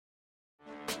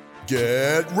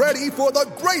Get ready for the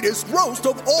greatest roast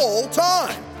of all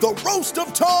time, the Roast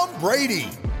of Tom Brady,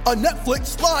 a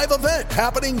Netflix live event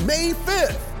happening May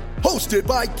 5th. Hosted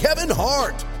by Kevin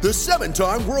Hart, the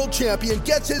 7-time world champion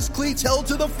gets his cleats held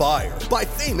to the fire by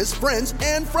famous friends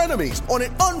and frenemies on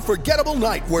an unforgettable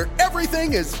night where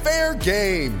everything is fair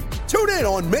game. Tune in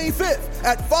on May 5th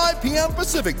at 5 p.m.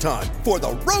 Pacific time for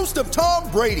the Roast of Tom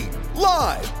Brady,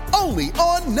 live only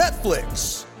on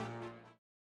Netflix.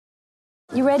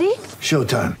 You ready?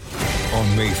 Showtime.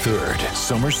 On May 3rd,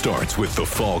 summer starts with The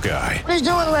Fall Guy. What are you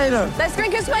doing later? Let's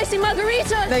drink a spicy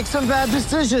margarita. Make some bad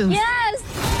decisions. Yes!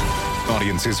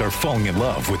 Audiences are falling in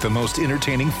love with the most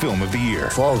entertaining film of the year.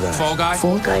 Fall Guy. Fall Guy?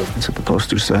 Fall guy. That's what the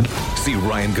poster said. See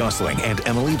Ryan Gosling and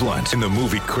Emily Blunt in the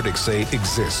movie critics say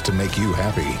exists to make you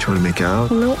happy. Trying to make it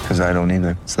out? Nope. Because I don't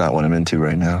either. It's not what I'm into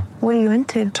right now. What are you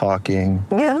into? Talking.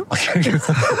 Yeah.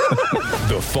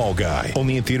 The Fall Guy.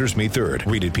 Only in theaters May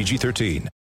 3rd. Rated PG-13.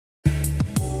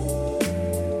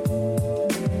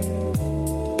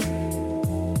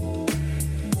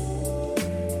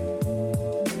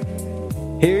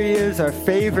 Here he is, our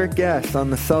favorite guest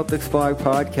on the Celtics Blog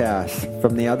podcast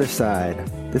from the other side.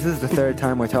 This is the third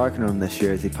time we're talking to him this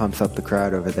year as he pumps up the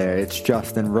crowd over there. It's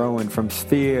Justin Rowan from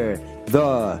Sphere,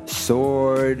 the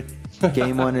Sword.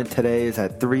 Game 1 today is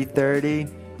at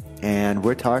 3:30, and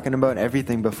we're talking about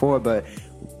everything before. But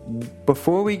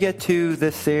before we get to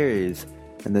this series,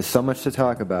 and there's so much to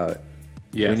talk about,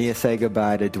 we need to say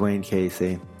goodbye to Dwayne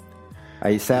Casey.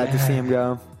 Are you sad to see him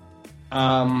go?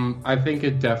 I think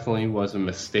it definitely was a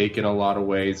mistake in a lot of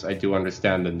ways. I do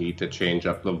understand the need to change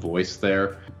up the voice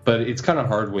there, but it's kind of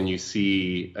hard when you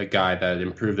see a guy that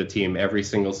improved the team every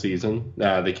single season.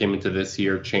 They came into this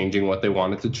year changing what they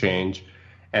wanted to change,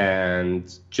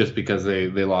 and just because they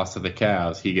lost to the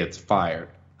Cavs, he gets fired.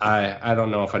 I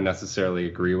don't know if I necessarily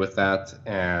agree with that,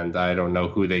 and I don't know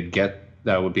who they'd get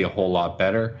that would be a whole lot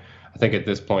better. I think at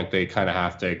this point they kind of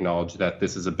have to acknowledge that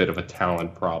this is a bit of a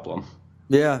talent problem.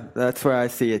 Yeah, that's where I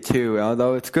see it too.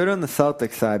 Although it's good on the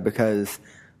Celtics side because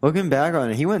looking back on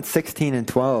it, he went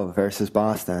 16-12 versus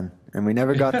Boston, and we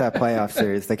never got that playoff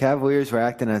series. The Cavaliers were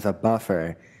acting as a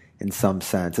buffer in some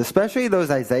sense, especially those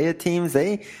Isaiah teams.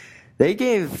 They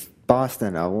gave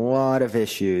Boston a lot of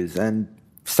issues, and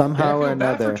somehow or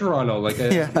another, bad for Toronto. I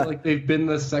feel like they've been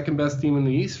the second best team in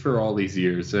the East for all these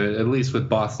years, at least with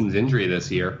Boston's injury this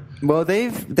year. Well,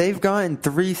 they've gotten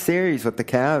 3 series with the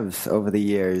Cavs over the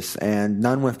years, and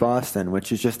none with Boston,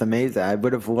 which is just amazing. I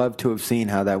would have loved to have seen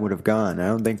how that would have gone. I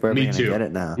don't think we're ever going to get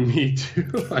it now. Me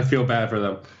too. I feel bad for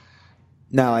them.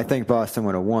 No, I think Boston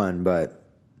would have won, but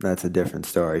that's a different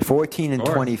story.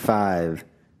 14-25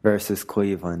 versus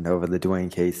Cleveland over the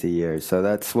Dwayne Casey years. So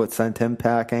that's what sent him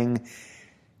packing.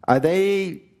 Are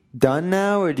they done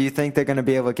now, or do you think they're going to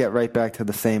be able to get right back to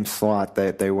the same slot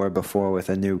that they were before with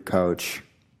a new coach?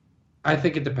 I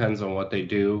think it depends on what they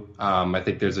do. I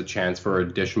think there's a chance for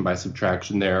addition by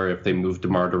subtraction there if they move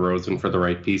DeMar DeRozan for the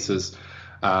right pieces.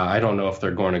 I don't know if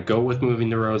they're going to go with moving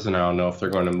DeRozan. I don't know if they're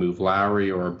going to move Lowry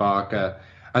or Ibaka.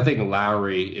 I think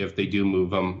Lowry, if they do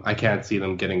move him, I can't see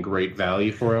them getting great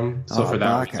value for him. So for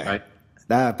that reason,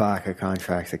 that Ibaka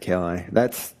contract's a killer.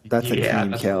 That's a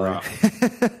team killer.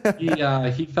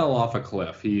 He fell off a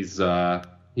cliff. He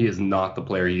is not the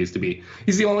player he used to be.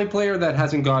 He's the only player that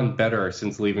hasn't gone better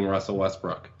since leaving Russell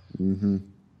Westbrook. Mm-hmm.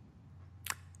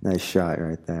 Nice shot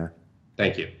right there.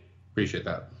 Thank you. Appreciate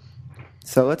that.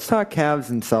 So let's talk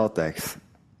Cavs and Celtics.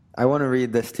 I want to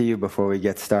read this to you before we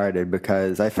get started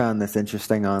because I found this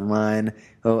interesting online.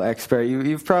 A little expert.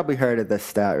 You've probably heard of this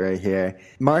stat right here.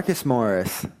 Marcus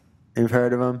Morris. You've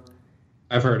heard of him?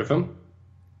 I've heard of him.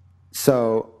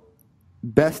 So,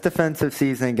 best defensive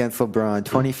season against LeBron,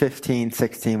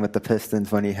 2015-16 with the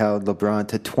Pistons when he held LeBron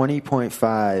to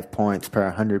 20.5 points per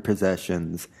 100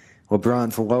 possessions.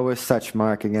 LeBron's lowest such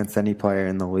mark against any player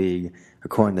in the league,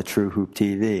 according to True Hoop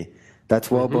TV.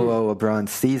 That's well below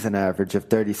LeBron's season average of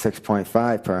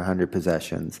 36.5 per 100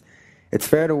 possessions. It's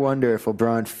fair to wonder if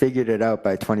LeBron figured it out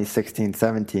by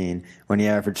 2016-17 when he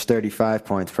averaged 35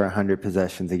 points per 100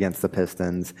 possessions against the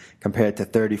Pistons compared to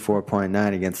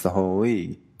 34.9 against the whole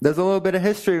league. There's a little bit of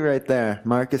history right there.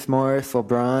 Marcus Morris,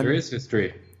 LeBron. There is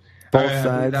history. Both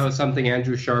sides. That was something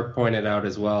Andrew Sharp pointed out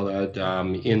as well, that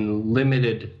in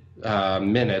limited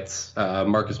minutes,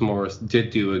 Marcus Morris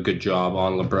did do a good job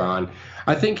on LeBron.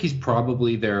 I think he's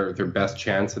probably their best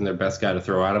chance and their best guy to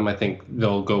throw at him. I think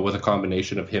they'll go with a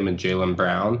combination of him and Jaylen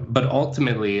Brown. But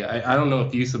ultimately, I don't know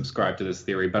if you subscribe to this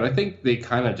theory, but I think they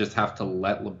kind of just have to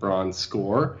let LeBron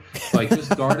score.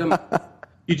 Just guard him.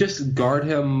 You just guard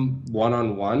him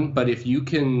one-on-one, but if you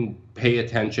can pay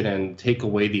attention and take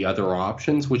away the other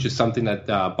options, which is something that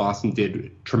Boston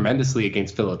did tremendously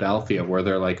against Philadelphia, where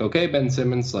they're like, okay, Ben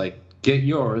Simmons, like, get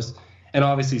yours. And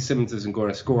obviously Simmons isn't going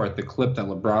to score at the clip that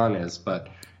LeBron is, but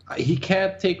he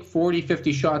can't take 40,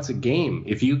 50 shots a game.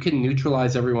 If you can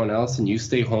neutralize everyone else and you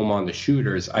stay home on the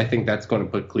shooters, I think that's going to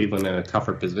put Cleveland in a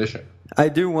tougher position. I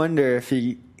do wonder if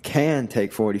he can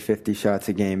take 40, 50 shots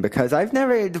a game, because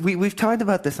we've talked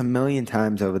about this a million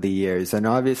times over the years, and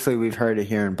obviously we've heard it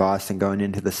here in Boston going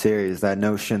into the series, that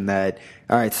notion that,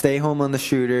 all right, stay home on the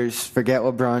shooters, forget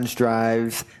LeBron's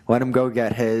drives, let him go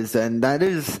get his, and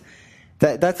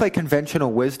that's like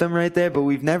conventional wisdom right there, but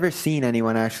we've never seen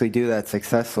anyone actually do that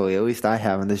successfully. At least I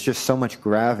haven't. There's just so much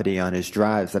gravity on his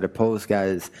drives that it pulls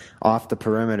guys off the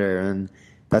perimeter, and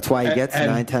that's why he gets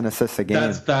 9-10 assists a game.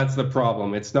 That's the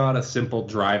problem. It's not a simple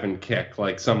drive and kick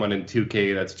like someone in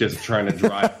 2K that's just trying to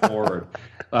drive forward.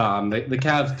 The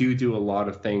Cavs do a lot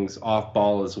of things off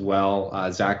ball as well.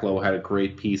 Zach Lowe had a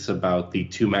great piece about the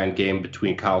two-man game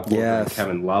between Kyle Korver and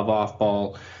Kevin Love off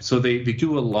ball. So they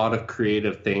do a lot of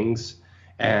creative things.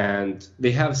 And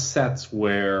they have sets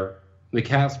where the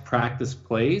Cavs practice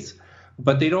plays,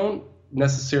 but they don't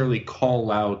necessarily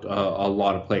call out a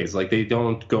lot of plays. Like, they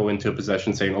don't go into a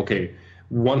possession saying, okay,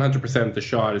 100% of the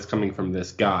shot is coming from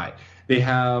this guy. They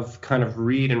have kind of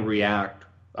read and react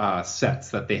sets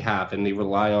that they have, and they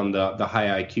rely on the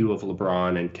high IQ of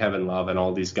LeBron and Kevin Love and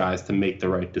all these guys to make the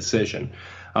right decision.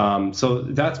 So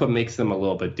that's what makes them a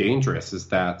little bit dangerous, is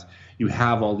that you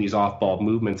have all these off-ball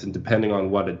movements, and depending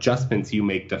on what adjustments you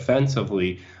make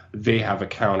defensively, they have a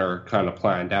counter kind of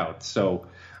planned out. So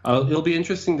it'll be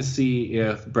interesting to see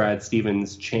if Brad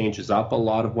Stevens changes up a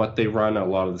lot of what they run, a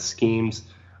lot of the schemes.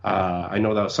 I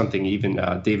know that was something even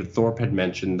David Thorpe had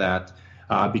mentioned, that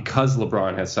because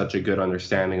LeBron has such a good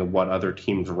understanding of what other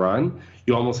teams run,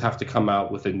 you almost have to come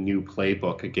out with a new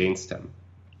playbook against him.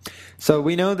 So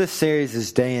we know this series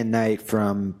is day and night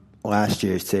from last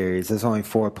year's series. There's only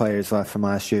 4 players left from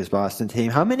last year's Boston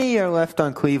team. How many are left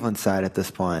on Cleveland's side at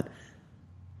this point?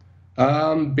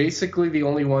 Basically the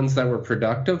only ones that were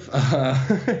productive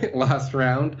last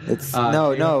round. It's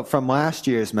no, from last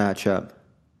year's matchup.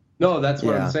 No, that's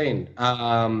what I'm saying.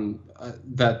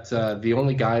 That the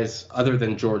only guys other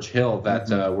than George Hill that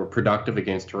were productive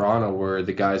against Toronto were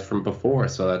the guys from before.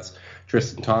 So that's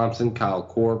Tristan Thompson, Kyle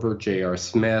Korver, J.R.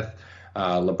 Smith,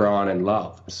 LeBron, and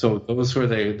Love. So those were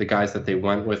the guys that they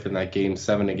went with in that Game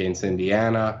 7 against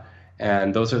Indiana.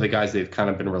 And those are the guys they've kind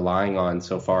of been relying on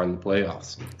so far in the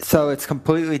playoffs. So it's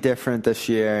completely different this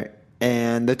year.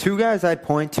 And the 2 guys I'd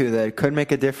point to that could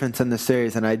make a difference in the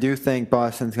series, and I do think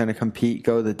Boston's going to compete,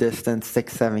 go the distance,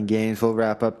 6-7 games. We'll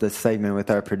wrap up this segment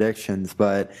with our predictions.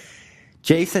 But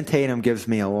Jason Tatum gives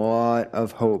me a lot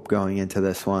of hope going into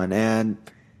this one. And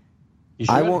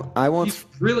I won't. He's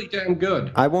really damn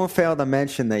good. I won't fail to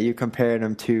mention that you compared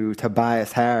him to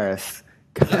Tobias Harris,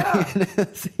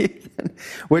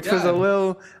 which was a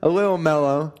little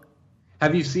mellow.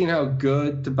 Have you seen how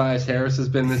good Tobias Harris has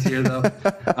been this year, though?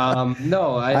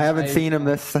 No, I haven't seen him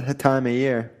this time of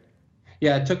year.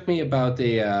 Yeah, it took me about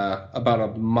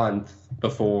a month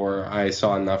before I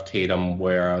saw enough Tatum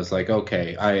where I was like,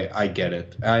 okay, I get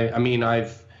it. I mean, I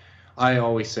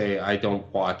always say I don't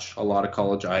watch a lot of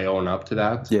college. I own up to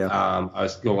that. Yeah. I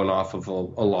was going off of a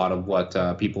lot of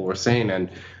what people were saying,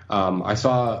 and I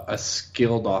saw a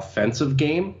skilled offensive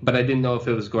game, but I didn't know if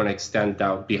it was going to extend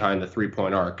out behind the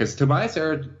three-point arc. Because Tobias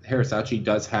Harris actually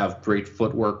does have great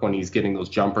footwork when he's getting those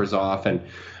jumpers off, and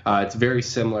it's very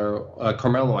similar.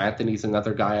 Carmelo Anthony's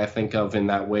another guy I think of in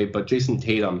that way, but Jason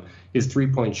Tatum, his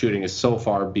three-point shooting is so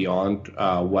far beyond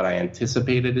what I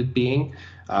anticipated it being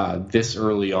this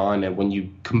early on. And when you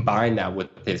combine that with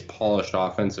his polished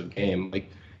offensive game,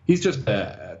 like, he's just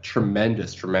a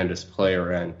tremendous, tremendous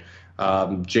player. And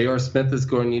J.R. Smith is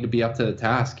going to need to be up to the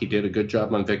task. He did a good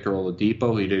job on Victor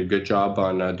Oladipo. He did a good job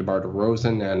on DeMar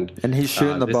DeRozan, and he's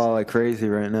shooting the ball like crazy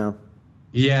right now.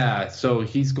 Yeah, so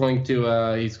he's going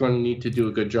to need to do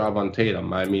a good job on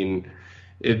Tatum. I mean,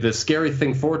 the scary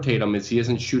thing for Tatum is he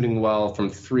isn't shooting well from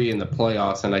three in the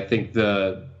playoffs, and I think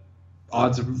the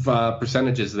odds of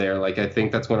percentages there, like, I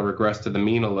think that's going to regress to the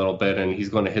mean a little bit, and he's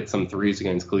going to hit some threes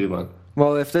against Cleveland.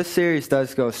 Well, if this series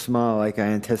does go small, like I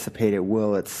anticipate it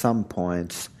will at some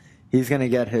points, he's going to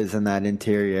get his in that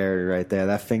interior area right there,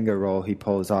 that finger roll he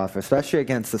pulls off, especially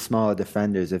against the smaller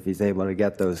defenders if he's able to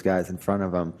get those guys in front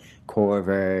of him.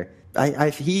 Korver.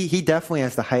 He definitely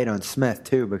has the height on Smith,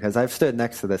 too, because I've stood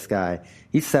next to this guy.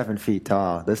 He's 7 feet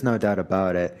tall. There's no doubt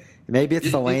about it. Maybe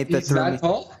it's the length that threw me.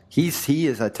 Tall? He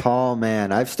is a tall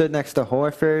man. I've stood next to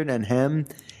Horford and him,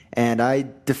 And I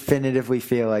definitively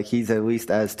feel like he's at least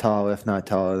as tall, if not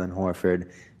taller, than Horford.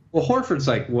 Well, Horford's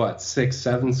like, what,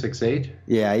 6'7", 6'8"?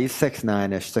 Yeah, he's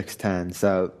 6'9"-ish, 6'10".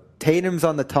 So Tatum's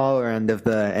on the taller end of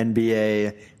the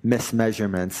NBA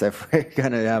mismeasurements, if we're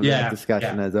going to have that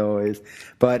discussion, as always.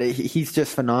 But he's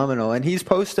just phenomenal. And he's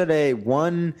posted a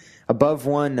above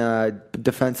one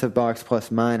defensive box plus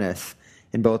minus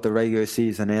in both the regular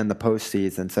season and the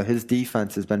postseason. So his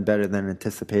defense has been better than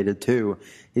anticipated, too.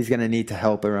 He's going to need to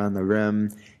help around the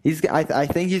rim. I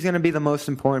think he's going to be the most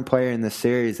important player in this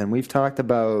series. And we've talked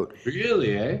about...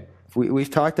 Really, eh? We've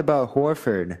talked about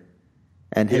Horford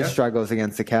and his struggles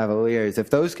against the Cavaliers. If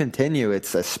those continue,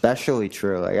 it's especially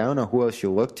true. Like, I don't know who else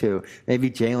you look to. Maybe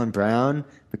Jaylen Brown,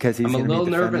 because he's going to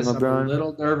be defending LeBron. I'm a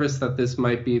little nervous that this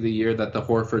might be the year that the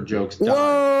Horford jokes die.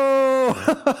 Whoa!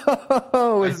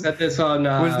 I said this on...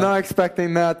 was not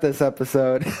expecting that this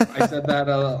episode. I said that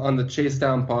on the Chase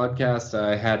Down podcast.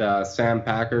 I had Sam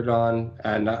Packard on,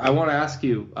 and I want to ask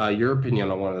you your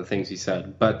opinion on one of the things he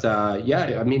said. But,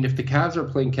 I mean, if the Cavs are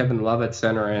playing Kevin Love at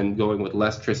center and going with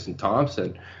less Tristan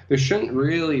Thompson, there shouldn't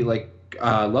really,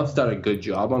 Love's done a good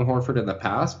job on Horford in the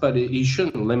past, but he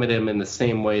shouldn't limit him in the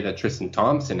same way that Tristan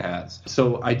Thompson has.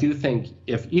 So I do think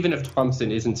even if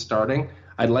Thompson isn't starting,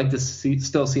 I'd like to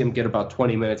still see him get about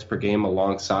 20 minutes per game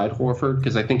alongside Horford,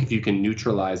 because I think if you can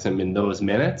neutralize him in those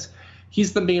minutes,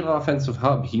 he's the main offensive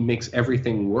hub. He makes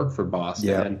everything work for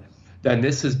Boston. Yeah. And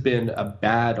this has been a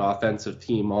bad offensive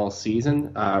team all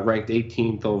season, ranked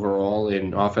 18th overall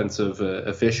in offensive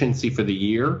efficiency for the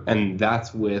year, and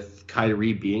that's with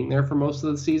Kyrie being there for most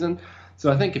of the season.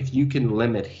 So I think if you can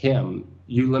limit him,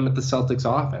 you limit the Celtics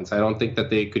offense. I don't think that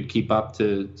they could keep up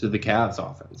to the Cavs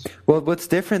offense. Well, what's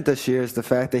different this year is the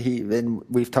fact that and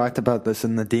we've talked about this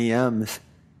in the DMs,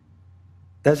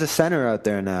 there's a center out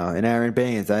there now in Aaron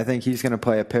Baines. I think he's going to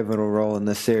play a pivotal role in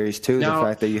this series, too, the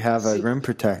fact that you have a rim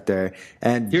protector.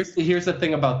 And here's the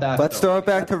thing about that. Let's throw it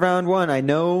back to round one. I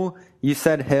know you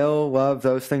said Hill, Love,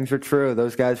 those things were true.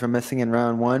 Those guys were missing in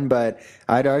round one, but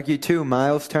I'd argue, too,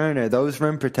 Miles Turner, those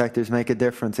rim protectors make a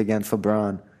difference against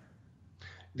LeBron.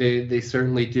 They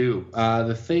certainly do.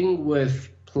 The thing with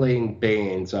playing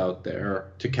Baines out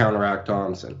there to counteract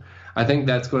Thompson, I think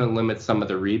that's going to limit some of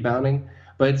the rebounding.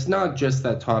 But it's not just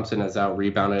that Thompson has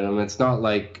out-rebounded him. It's not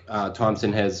like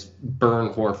Thompson has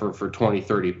burned Horford for 20,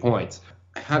 30 points.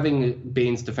 Having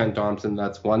Baines defend Thompson,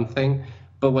 that's one thing.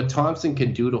 But what Thompson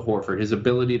can do to Horford, his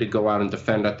ability to go out and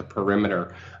defend at the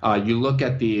perimeter, you look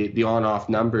at the on-off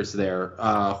numbers there.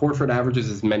 Horford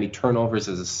averages as many turnovers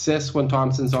as assists when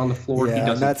Thompson's on the floor.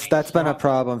 Yeah, that's been a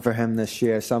problem for him this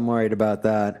year, so I'm worried about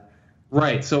that.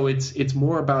 Right, so it's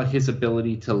more about his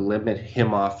ability to limit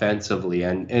him offensively,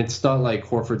 and it's not like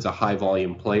Horford's a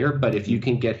high-volume player, but if you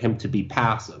can get him to be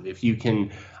passive, if you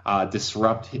can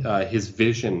disrupt his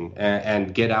vision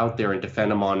and get out there and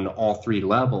defend him on all three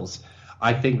levels,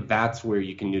 I think that's where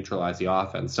you can neutralize the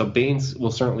offense. So Baines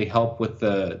will certainly help with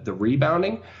the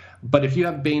rebounding, but if you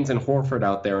have Baines and Horford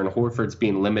out there and Horford's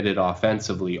being limited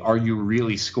offensively, are you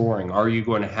really scoring? Are you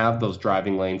going to have those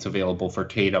driving lanes available for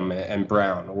Tatum and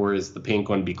Brown, or is the paint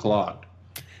going to be clogged?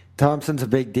 Thompson's a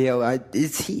big deal.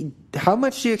 How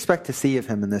much do you expect to see of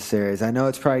him in this series? I know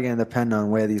it's probably going to depend on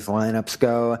where these lineups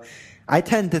go. I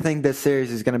tend to think this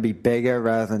series is going to be bigger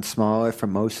rather than smaller for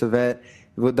most of it.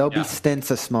 There'll be stints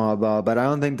of small ball, but I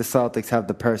don't think the Celtics have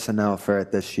the personnel for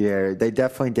it this year. They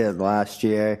definitely did last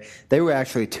year. They were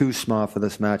actually too small for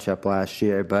this matchup last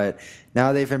year, but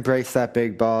now they've embraced that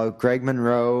big ball. Greg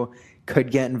Monroe could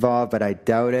get involved, but I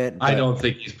doubt it. I don't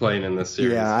think he's playing in this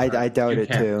series. Yeah, I doubt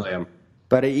it too.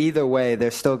 But either way,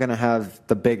 they're still going to have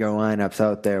the bigger lineups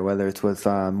out there, whether it's with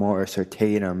Morris or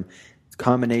Tatum.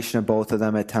 Combination of both of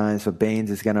them at times, but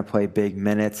Baines is going to play big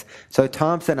minutes. So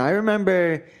Thompson, I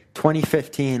remember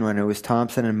 2015 when it was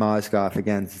Thompson and Mozgov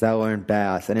against Zeller and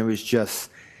Bass, and it was just,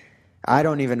 I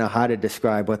don't even know how to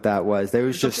describe what that was. There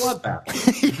was just a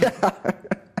bloodbath. Yeah.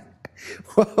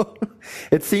 Well,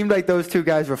 it seemed like those two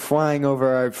guys were flying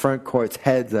over our front court's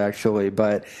heads, actually.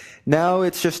 But now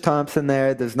it's just Thompson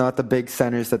there. There's not the big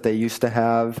centers that they used to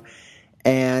have.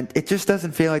 And it just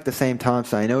doesn't feel like the same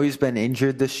Thompson. I know he's been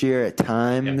injured this year at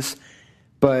times. Yeah.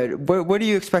 But what are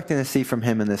you expecting to see from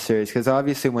him in this series? Because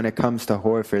obviously when it comes to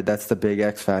Horford, that's the big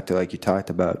X factor like you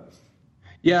talked about.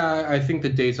 Yeah, I think the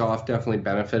days off definitely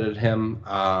benefited him.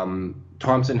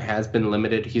 Thompson has been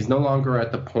limited. He's no longer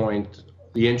at the point.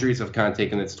 The injuries have kind of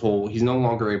taken its toll. He's no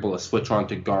longer able to switch on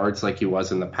to guards like he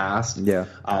was in the past. Yeah.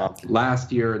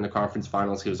 Last year in the conference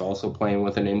finals, he was also playing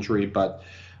with an injury. But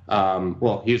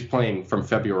He was playing from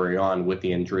February on with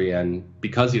the injury, and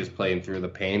because he was playing through the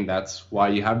pain, that's why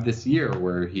you have this year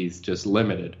where he's just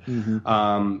limited.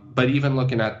 But even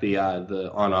looking at the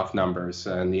on-off numbers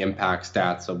and the impact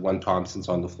stats of when Thompson's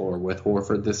on the floor with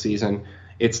Horford this season,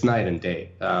 it's night and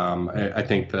day. I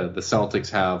think the Celtics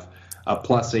have a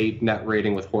 +8 net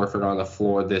rating with Horford on the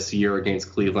floor this year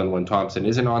against Cleveland when Thompson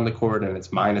isn't on the court, and it's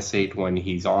 -8 when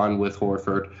he's on with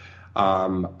Horford.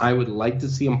 I would like to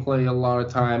see him play a lot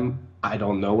of time. I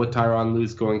don't know what Tyronn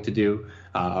Lue's going to do.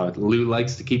 Lue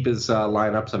likes to keep his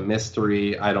lineups a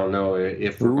mystery. I don't know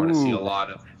if we're going to see a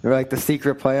lot of... They're like the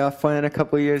secret playoff plan a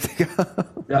couple years ago.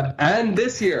 Yeah, and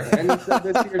this year. And he said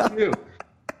this year, too.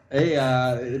 Hey,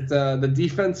 the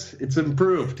defense, it's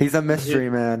improved. He's a mystery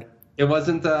man. It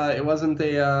wasn't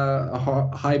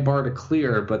a high bar to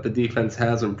clear, but the defense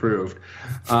has improved.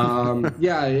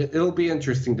 It'll be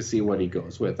interesting to see what he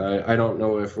goes with. I don't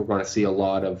know if we're going to see a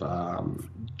lot of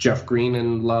Jeff Green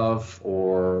in Love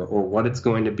or what it's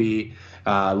going to be.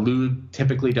 Lue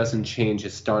typically doesn't change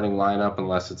his starting lineup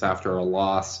unless it's after a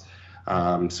loss.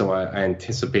 So I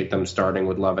anticipate them starting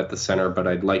with Love at the center, but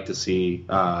I'd like to see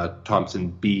Thompson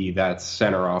be that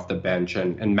center off the bench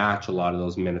and match a lot of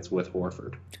those minutes with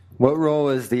Horford. What role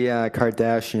is the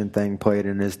Kardashian thing played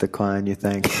in his decline, you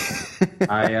think?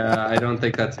 I don't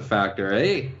think that's a factor.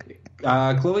 Hey,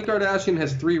 Khloe Kardashian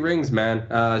has 3 rings, man.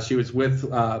 She was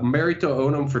married to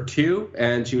Onam for 2,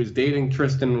 and she was dating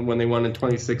Tristan when they won in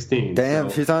 2016. Damn,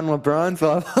 so. She's on LeBron's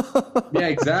level. Yeah,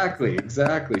 exactly.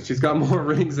 She's got more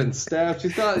rings than Steph.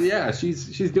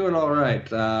 She's doing all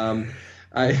right.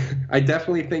 I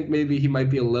definitely think maybe he might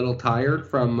be a little tired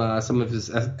from some of his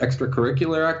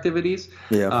extracurricular activities.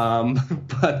 Yeah.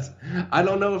 But I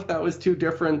don't know if that was too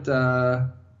different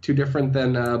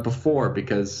than before,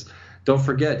 because don't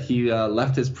forget he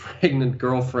left his pregnant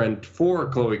girlfriend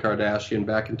for Khloe Kardashian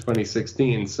back in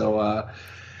 2016. So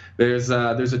there's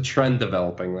a trend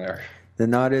developing there. They're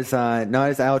not as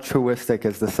altruistic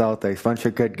as the Celtics. Bunch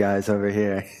of good guys over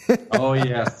here. Oh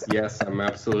yes, I'm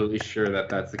absolutely sure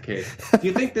that's the case. Do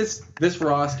you think this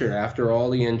roster, after all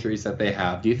the injuries that they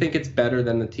have, do you think it's better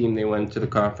than the team they went to the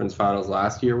conference finals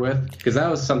last year with? Because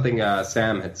that was something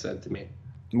Sam had said to me.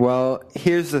 Well,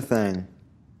 here's the thing.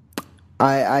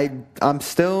 I'm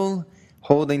still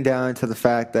holding down to the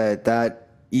fact that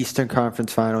Eastern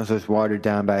Conference Finals was watered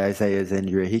down by Isaiah's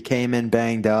injury. He came in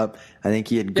banged up. I think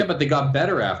he had... Yeah, but they got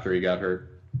better after he got hurt.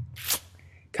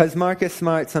 Because Marcus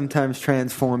Smart sometimes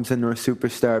transforms into a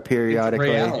superstar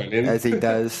periodically, as he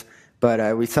does.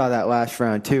 But we saw that last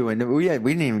round, too. And we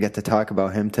didn't even get to talk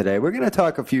about him today. We're going to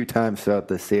talk a few times throughout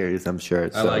this series, I'm sure.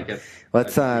 I like it.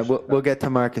 We'll get to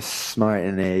Marcus Smart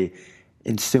in a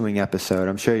ensuing episode.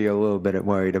 I'm sure you're a little bit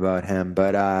worried about him.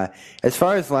 But as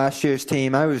far as last year's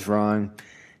team, I was wrong.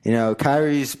 You know,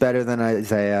 Kyrie's better than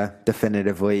Isaiah,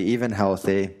 definitively, even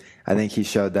healthy. I think he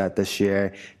showed that this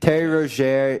year. Terry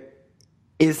Rozier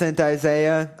isn't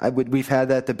Isaiah. We've had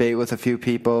that debate with a few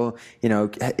people. You know,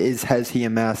 has he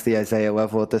amassed the Isaiah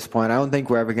level at this point? I don't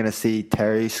think we're ever going to see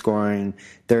Terry scoring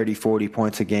 30, 40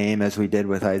 points a game as we did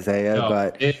with Isaiah. No,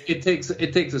 but it takes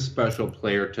a special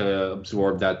player to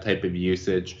absorb that type of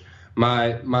usage.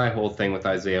 My whole thing with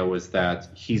Isaiah was that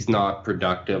he's not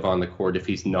productive on the court if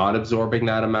he's not absorbing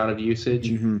that amount of usage.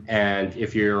 Mm-hmm. And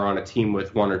if you're on a team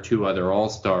with 1 or 2 other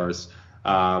all-stars,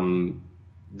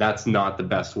 that's not the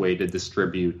best way to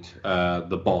distribute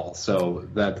the ball. So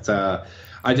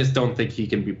I just don't think he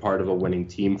can be part of a winning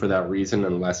team for that reason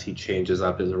unless he changes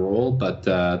up his role. But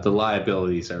the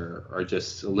liabilities are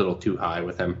just a little too high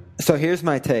with him. So here's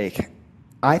my take.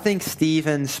 I think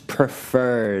Stevens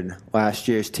preferred last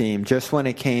year's team just when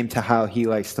it came to how he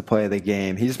likes to play the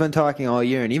game. He's been talking all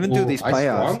year, and even through these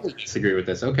playoffs. I strongly disagree with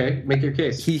this. Okay, make your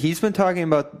case. He's been talking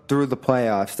about through the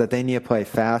playoffs that they need to play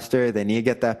faster, they need to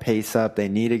get that pace up, they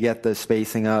need to get the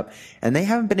spacing up, and they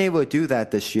haven't been able to do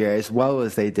that this year as well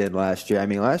as they did last year. I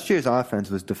mean, last year's offense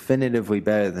was definitively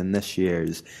better than this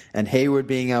year's, and Hayward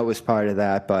being out was part of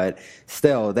that, but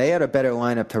still, they had a better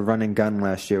lineup to run and gun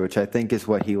last year, which I think is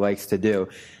what he likes to do.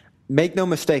 Make no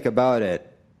mistake about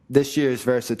it, this year's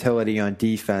versatility on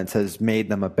defense has made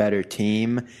them a better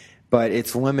team, but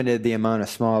it's limited the amount of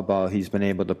small ball he's been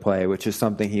able to play, which is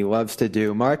something he loves to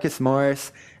do. Marcus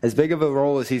Morris, as big of a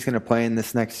role as he's going to play in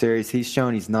this next series, he's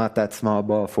shown he's not that small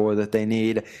ball forward that they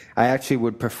need. I actually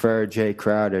would prefer Jay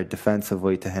Crowder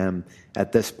defensively to him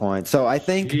at this point. So I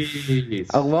think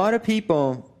a lot of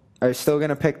people are still going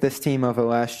to pick this team over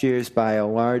last year's by a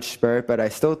large spurt, but I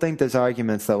still think there's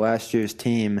arguments that last year's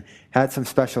team had some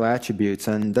special attributes,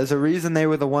 and there's a reason they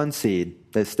were the 1 seed.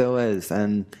 There still is,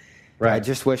 and Right. I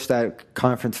just wish that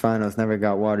conference finals never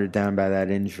got watered down by that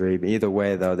injury. But either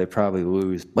way, though, they probably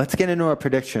lose. Let's get into our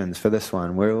predictions for this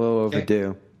one. We're a little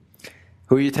overdue.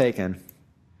 Who are you taking?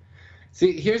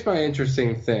 See, here's my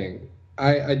interesting thing.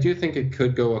 I do think it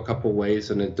could go a couple ways,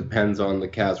 and it depends on the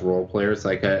Cavs role players.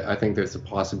 Like, I think there's a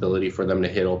possibility for them to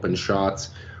hit open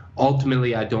shots.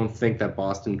 Ultimately, I don't think that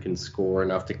Boston can score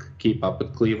enough to keep up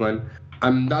with Cleveland.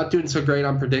 I'm not doing so great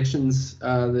on predictions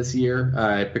this year.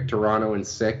 I picked Toronto in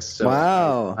 6, so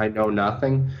wow. I know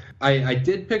nothing. I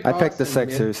did pick Boston. I picked the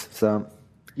Sixers, so...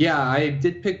 Yeah, I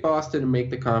did pick Boston to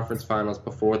make the conference finals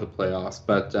before the playoffs,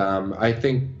 but I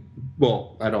think...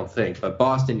 Well, I don't think, but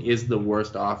Boston is the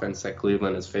worst offense that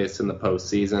Cleveland has faced in the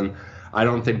postseason. I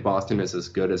don't think Boston is as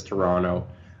good as Toronto.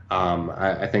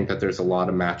 I think that there's a lot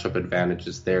of matchup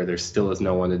advantages there. There still is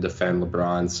no one to defend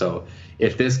LeBron. So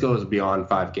if this goes beyond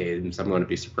 5 games, I'm going to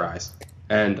be surprised.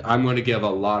 And I'm going to give a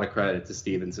lot of credit to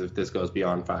Stevens if this goes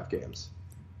beyond 5 games.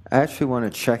 I actually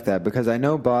want to check that because I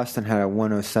know Boston had a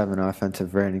 107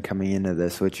 offensive rating coming into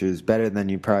this, which is better than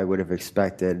you probably would have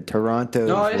expected.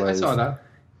 I saw that.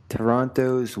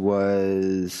 Toronto's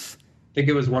was... I think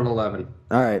it was 111.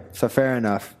 All right, so fair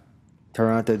enough.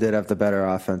 Toronto did have the better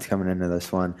offense coming into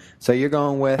this one. So you're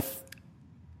going with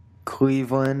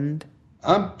Cleveland?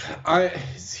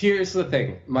 Here's the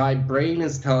thing. My brain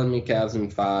is telling me Cavs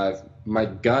in 5. My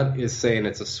gut is saying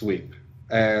it's a sweep.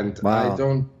 And wow. I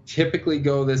don't typically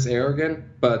go this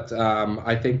arrogant, but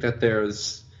I think that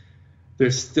there's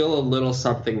still a little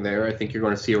something there. I think you're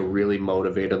going to see a really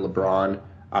motivated LeBron.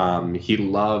 He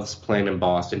loves playing in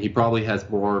Boston. He probably has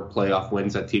more playoff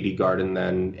wins at TD Garden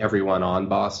than everyone on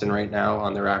Boston right now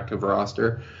on their active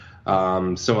roster.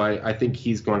 So I think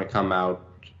he's going to come out.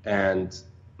 And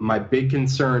my big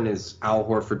concern is Al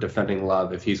Horford defending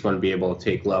Love, if he's going to be able to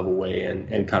take Love away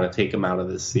and kind of take him out of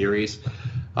this series.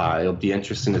 It'll be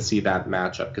interesting to see that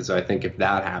matchup because I think if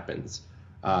that happens,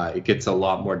 it gets a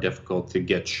lot more difficult to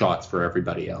get shots for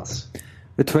everybody else.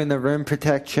 Between the rim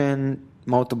protection,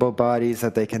 multiple bodies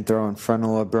that they can throw in front of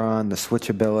LeBron, the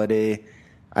switchability,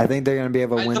 I think they're going to be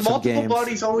able to win some games. The multiple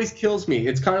bodies always kills me.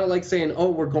 It's kind of like saying,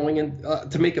 we're going in,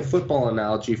 to make a football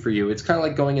analogy for you, it's kind of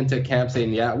like going into a camp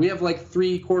saying, yeah, we have like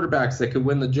 3 quarterbacks that could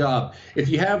win the job. If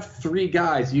you have 3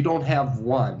 guys, you don't have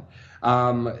 1.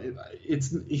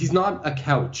 He's not a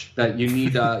couch that you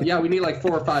need. We need like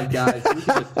 4 or 5 guys. We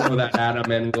can just throw that at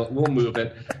him and we'll move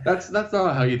it. That's not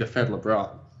how you defend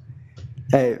LeBron.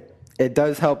 Hey, it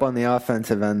does help on the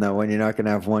offensive end, though, when you're not going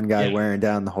to have one guy wearing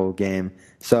down the whole game.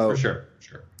 So for sure.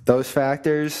 Those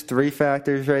factors, 3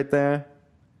 factors right there,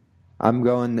 I'm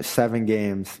going 7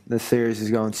 games. This series is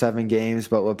going 7 games,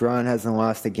 but LeBron hasn't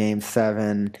lost a game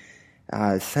 7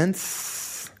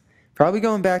 since probably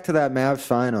going back to that Mavs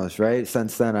finals, right?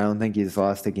 Since then, I don't think he's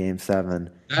lost a game 7.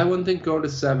 I wouldn't think go to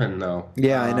 7, though.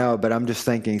 Yeah, I know, but I'm just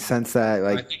thinking since that,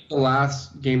 I think the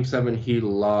last game 7 he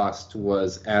lost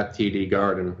was at TD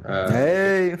Garden.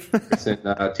 Hey! It's in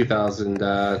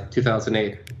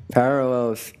 2008.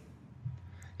 Parallels.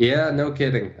 Yeah, no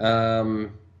kidding.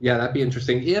 That'd be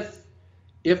interesting. If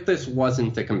this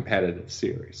wasn't a competitive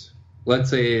series, let's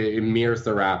say it mirrors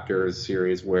the Raptors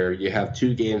series where you have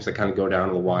 2 games that kind of go down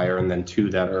to the wire and then 2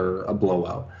 that are a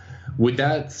blowout, would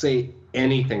that say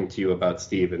anything to you about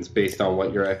Stevens based on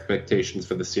what your expectations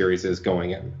for the series is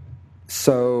going in?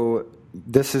 So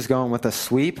this is going with a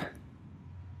sweep?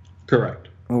 Correct.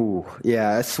 Ooh,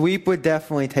 yeah, a sweep would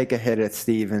definitely take a hit at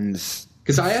Stevens'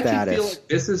 because I actually feel like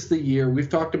this is the year, we've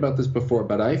talked about this before,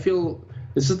 but I feel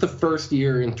this is the first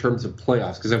year in terms of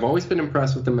playoffs, because I've always been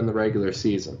impressed with him in the regular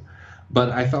season.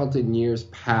 But I felt in years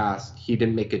past he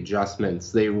didn't make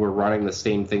adjustments. They were running the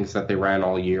same things that they ran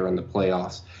all year in the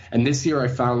playoffs. And this year I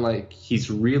found like he's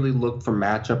really looked for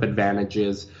matchup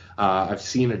advantages. I've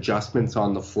seen adjustments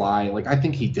on the fly. Like, I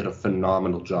think he did a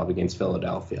phenomenal job against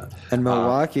Philadelphia. And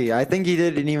Milwaukee. I think he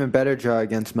did an even better job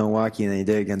against Milwaukee than he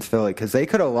did against Philly, because they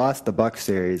could have lost the Bucks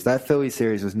series. That Philly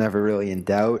series was never really in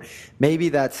doubt. Maybe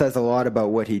that says a lot about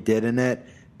what he did in it,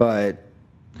 but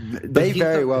they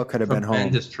very well could have been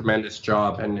home. Tremendous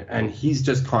job, and he's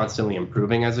just constantly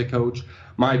improving as a coach.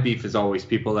 My beef is always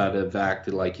people that have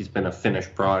acted like he's been a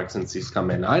finished product since he's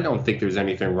come in. I don't think there's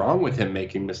anything wrong with him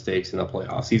making mistakes in the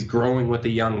playoffs. He's growing with a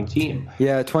young team.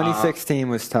 Yeah, 2016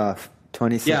 was tough.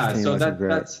 2016 wasn't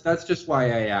great. That's just why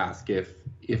I ask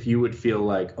if you would feel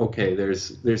like, okay,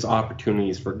 there's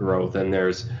opportunities for growth, and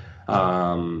there's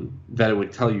that it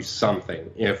would tell you something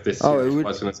if this series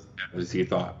wasn't as bad as you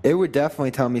thought. It would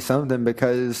definitely tell me something,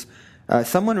 because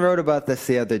someone wrote about this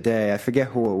the other day. I forget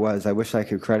who it was. I wish I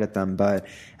could credit them. But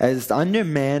as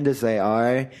undermanned as they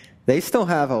are, they still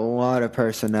have a lot of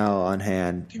personnel on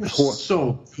hand. They're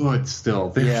so good still.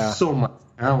 There's so much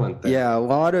talent there. Yeah, a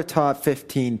lot of top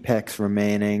 15 picks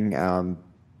remaining.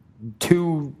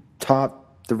 2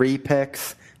 top 3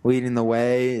 picks leading the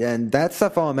way, and that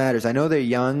stuff all matters. I know they're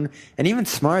young, and even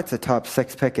Smart's a top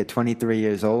 6 pick at 23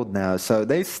 years old now, so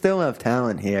they still have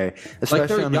talent here,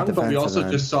 especially on the defensive end. But we also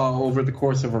just saw over the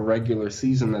course of a regular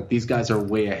season that these guys are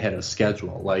way ahead of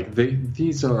schedule. Like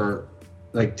these are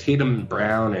like Tatum and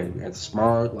Brown and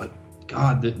Smart, like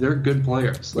God, they're good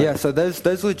players. Like, yeah, so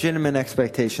there's legitimate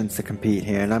expectations to compete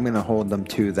here, and I'm going to hold them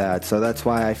to that. So that's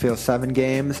why I feel 7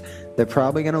 games. They're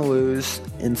probably going to lose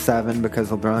in 7 because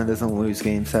LeBron doesn't lose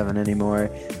Game 7 anymore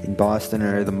in Boston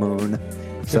or the Moon.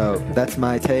 So that's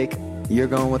my take. You're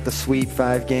going with the sweep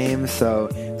 5 games, so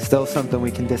still something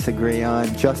we can disagree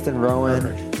on. Justin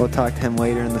Rowan, we'll talk to him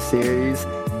later in the series.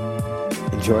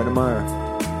 Enjoy tomorrow.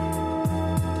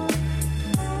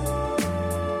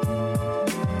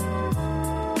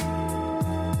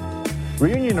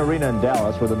 Reunion Arena in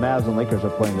Dallas, where the Mavs and Lakers are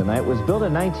playing tonight, was built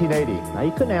in 1980. Now, you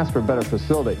couldn't ask for a better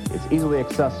facility. It's easily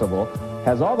accessible,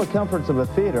 has all the comforts of a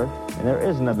theater, and there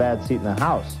isn't a bad seat in the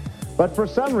house. But for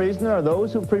some reason, there are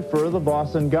those who prefer the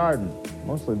Boston Garden,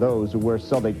 mostly those who wear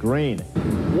Celtic green.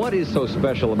 What is so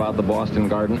special about the Boston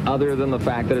Garden other than the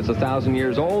fact that it's 1,000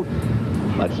 years old?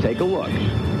 Let's take a look.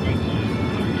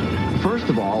 First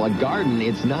of all, a garden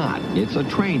it's not. It's a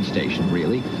train station,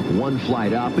 really. 1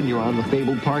 flight up and you're on the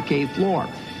fabled parquet floor.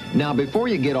 Now, before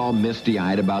you get all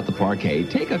misty-eyed about the parquet,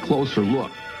 take a closer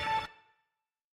look.